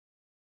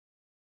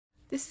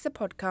This is a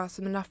podcast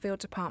from the Nuffield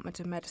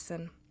Department of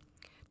Medicine.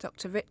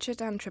 Dr Richard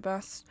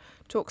Antrobus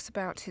talks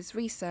about his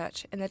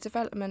research in the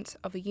development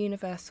of a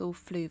universal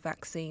flu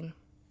vaccine.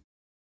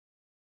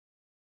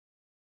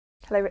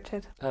 Hello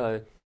Richard. Hello.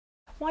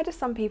 Why do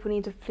some people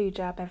need a flu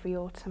jab every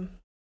autumn?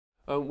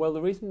 Well,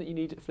 the reason that you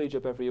need a flu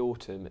jab every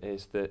autumn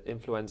is that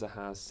influenza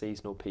has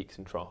seasonal peaks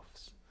and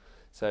troughs.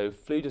 So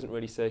flu doesn't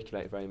really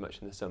circulate very much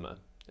in the summer,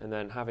 and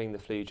then having the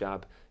flu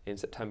jab in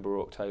September or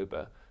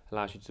October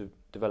allows you to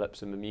develop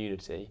some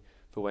immunity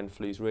for when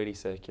flu's really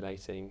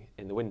circulating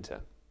in the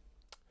winter.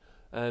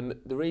 The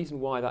reason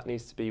why that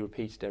needs to be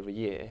repeated every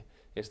year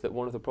is that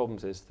one of the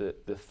problems is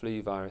that the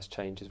flu virus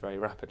changes very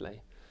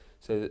rapidly,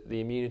 so that the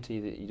immunity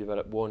that you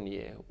develop one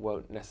year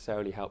won't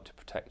necessarily help to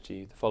protect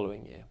you the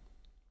following year.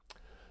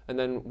 And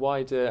then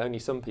why do only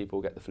some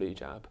people get the flu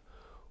jab?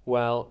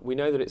 Well, we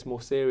know that it's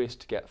more serious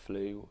to get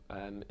flu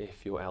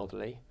if you're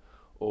elderly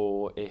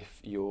or if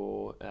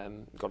you're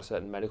got a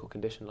certain medical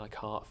condition like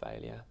heart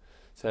failure.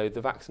 So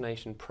the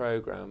vaccination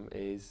programme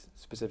is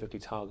specifically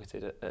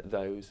targeted at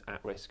those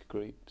at-risk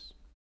groups.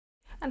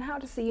 And how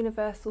does the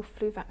universal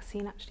flu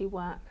vaccine actually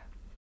work?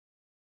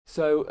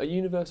 So a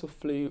universal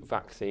flu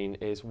vaccine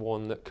is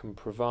one that can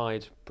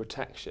provide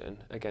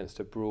protection against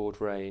a broad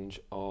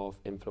range of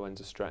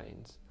influenza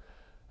strains.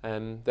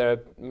 There are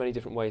many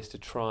different ways to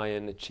try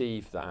and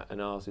achieve that, and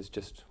ours is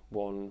just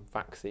one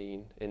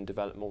vaccine in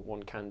development,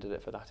 one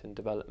candidate for that in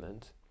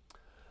development.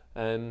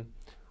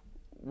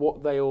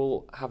 What they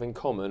all have in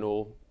common,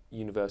 all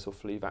universal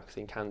flu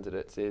vaccine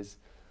candidates, is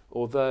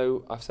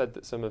although I've said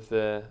that some of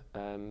the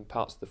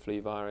parts of the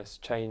flu virus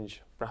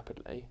change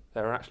rapidly,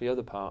 there are actually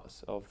other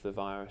parts of the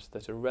virus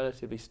that are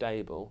relatively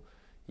stable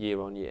year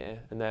on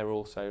year, and they're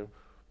also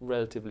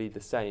relatively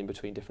the same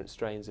between different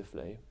strains of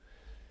flu.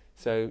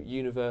 So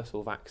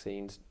universal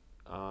vaccines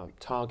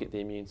target the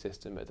immune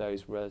system at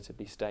those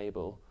relatively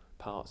stable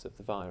parts of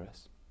the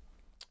virus.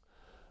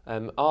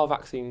 Our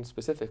vaccine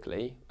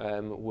specifically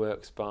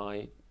works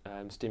by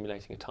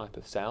stimulating a type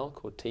of cell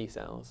called T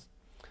cells,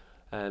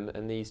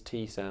 and these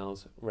T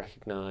cells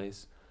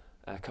recognise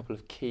a couple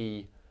of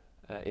key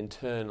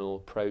internal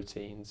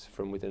proteins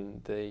from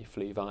within the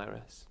flu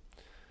virus.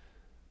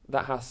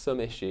 That has some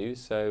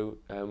issues, so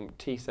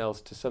T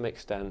cells to some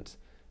extent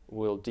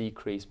will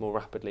decrease more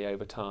rapidly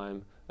over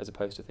time as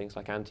opposed to things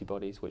like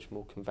antibodies, which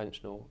more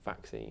conventional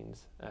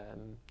vaccines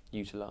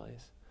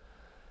utilise.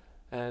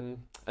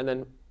 And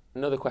then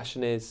another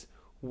question is,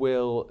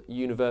 will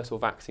universal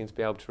vaccines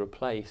be able to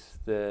replace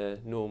the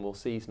normal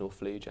seasonal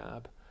flu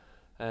jab?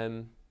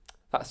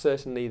 That's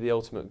certainly the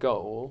ultimate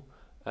goal,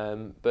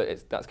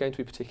 but that's going to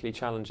be particularly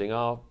challenging.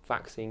 Our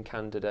vaccine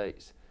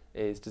candidate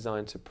is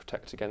designed to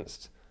protect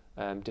against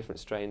different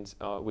strains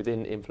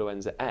within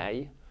influenza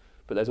A,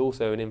 but there's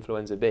also an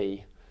influenza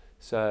B,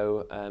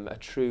 so a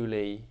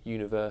truly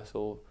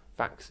universal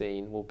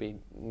vaccine will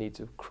need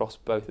to cross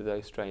both of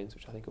those strains,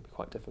 which I think will be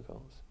quite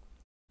difficult.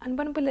 And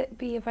when will it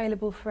be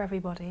available for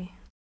everybody?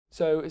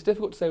 So it's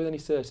difficult to say with any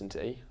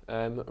certainty.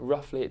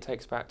 Roughly it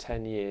takes about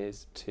 10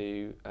 years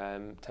to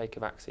take a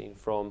vaccine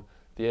from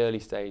the early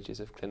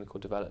stages of clinical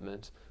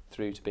development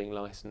through to being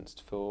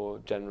licensed for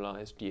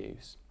generalised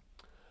use.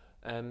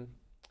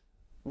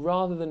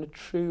 Rather than a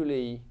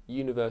truly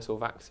universal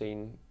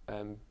vaccine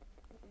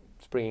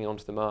springing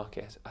onto the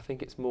market, I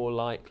think it's more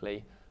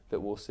likely that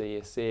we'll see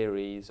a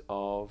series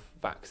of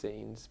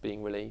vaccines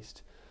being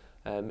released,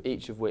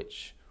 each of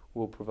which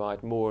will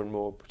provide more and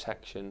more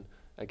protection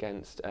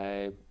against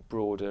a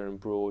broader and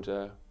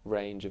broader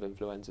range of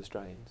influenza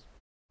strains.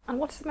 And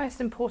what are the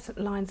most important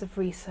lines of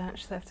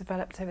research that have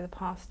developed over the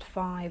past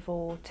 5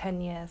 or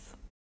 10 years?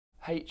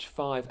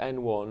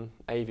 H5N1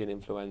 avian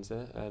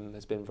influenza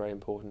has been very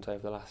important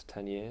over the last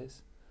 10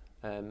 years.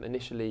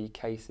 Initially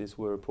cases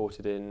were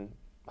reported in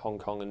Hong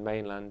Kong and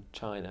mainland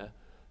China,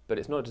 but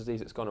it's not a disease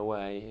that's gone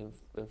away.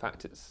 In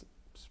fact, it's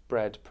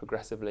spread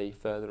progressively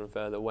further and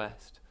further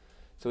west.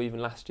 So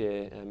even last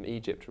year,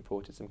 Egypt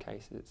reported some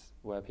cases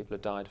where people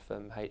had died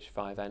from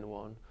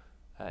H5N1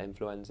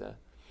 influenza.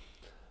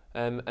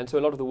 And so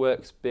a lot of the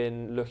work's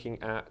been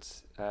looking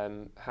at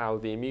how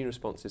the immune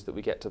responses that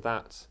we get to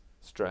that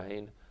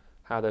strain,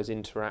 how those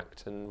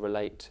interact and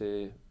relate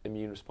to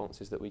immune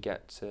responses that we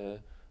get to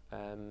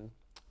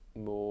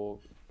more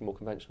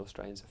conventional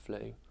strains of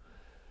flu.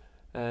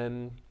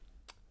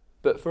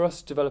 But for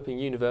us developing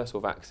universal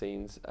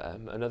vaccines,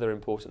 another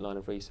important line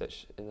of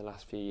research in the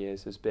last few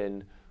years has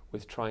been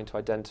with trying to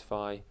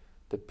identify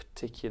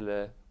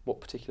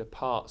what particular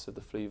parts of the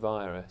flu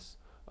virus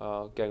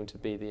are going to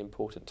be the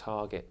important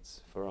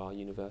targets for our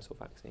universal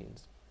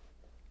vaccines.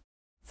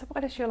 So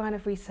why does your line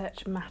of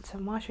research matter,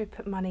 and why should we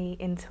put money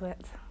into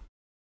it?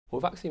 Well,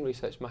 vaccine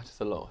research matters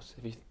a lot.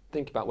 If you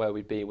think about where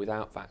we'd be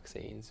without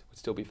vaccines, we'd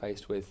still be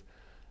faced with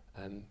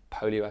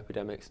polio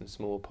epidemics and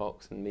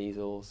smallpox and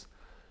measles.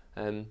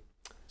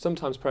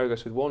 Sometimes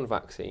progress with one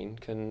vaccine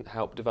can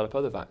help develop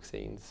other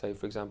vaccines. So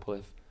for example,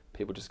 if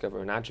people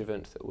discover an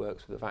adjuvant that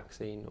works with a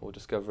vaccine or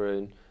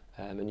discover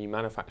a new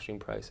manufacturing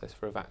process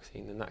for a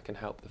vaccine, then that can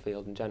help the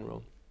field in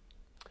general.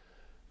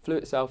 Flu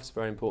itself is a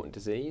very important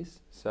disease,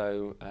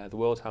 so the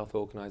World Health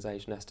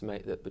Organization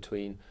estimate that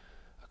between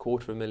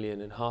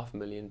 250,000 and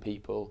 500,000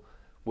 people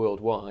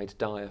worldwide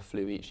die of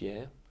flu each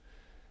year.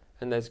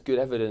 And there's good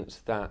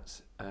evidence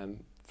that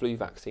flu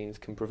vaccines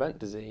can prevent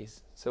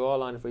disease. So our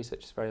line of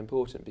research is very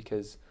important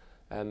because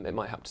it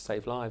might help to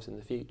save lives in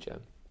the future.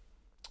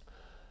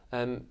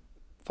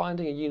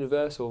 Finding a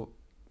universal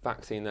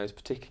vaccine, though, is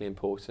particularly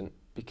important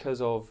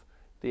because of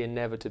the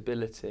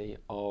inevitability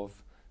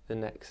of the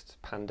next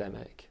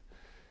pandemic.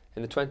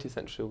 In the 20th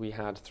century we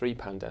had 3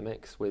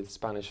 pandemics, with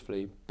Spanish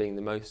flu being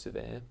the most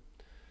severe.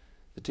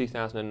 The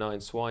 2009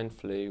 swine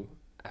flu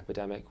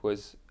epidemic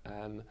was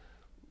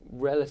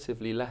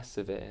relatively less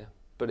severe,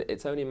 but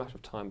it's only a matter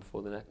of time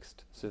before the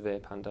next severe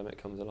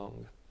pandemic comes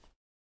along.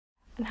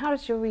 And how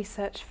does your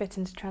research fit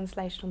into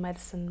translational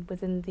medicine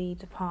within the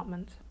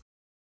department?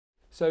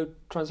 So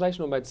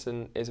translational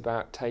medicine is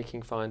about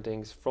taking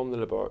findings from the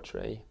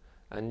laboratory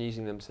and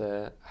using them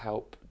to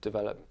help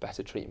develop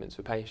better treatments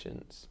for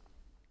patients.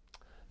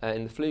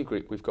 In the flu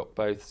group we've got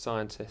both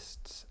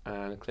scientists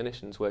and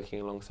clinicians working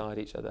alongside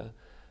each other,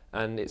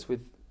 and it's with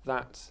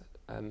that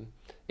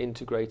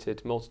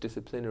integrated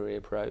multidisciplinary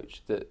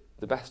approach that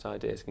the best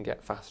ideas can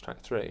get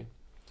fast-tracked through.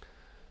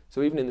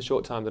 So even in the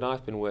short time that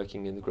I've been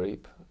working in the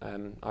group,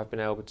 I've been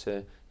able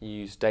to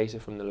use data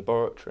from the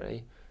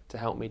laboratory to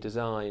help me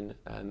design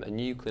a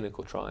new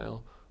clinical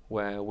trial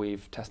where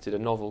we've tested a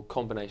novel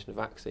combination of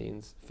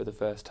vaccines for the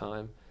first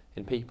time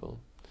in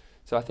people.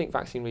 So I think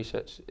vaccine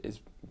research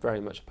is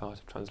very much a part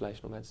of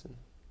translational medicine.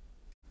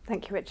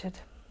 Thank you, Richard.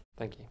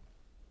 Thank you.